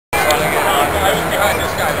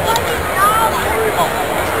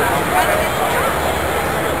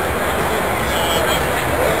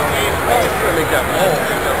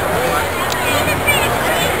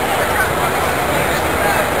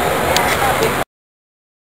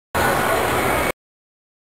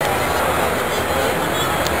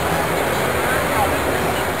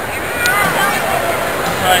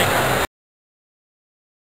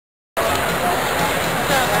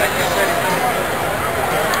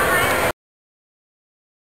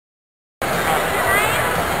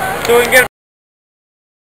So we can get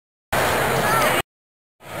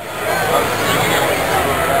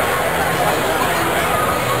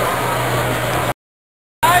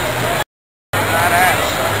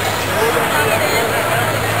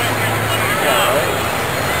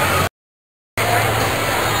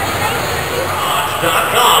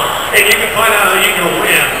and you can find out how you can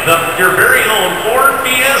win your very own Ford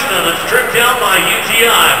Fiesta that's tricked out by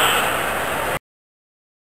UTI.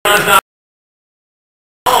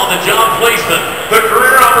 All the job placement, the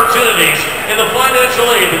career opportunities, and the financial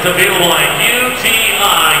aid that's available at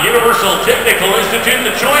UTI, Universal Technical Institute,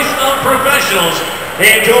 the choice of professionals.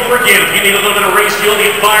 And don't forget, if you need a little bit of race fuel,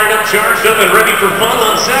 get fired up, charged up, and ready for fun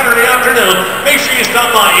on Saturday afternoon, make sure you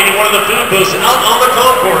stop by any one of the food booths out on the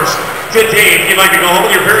concourse. Today, if you'd like to go home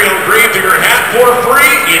with your very own grave to your hat for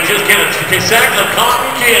free, you just get a sack of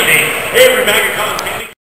cotton candy. Every bag of cotton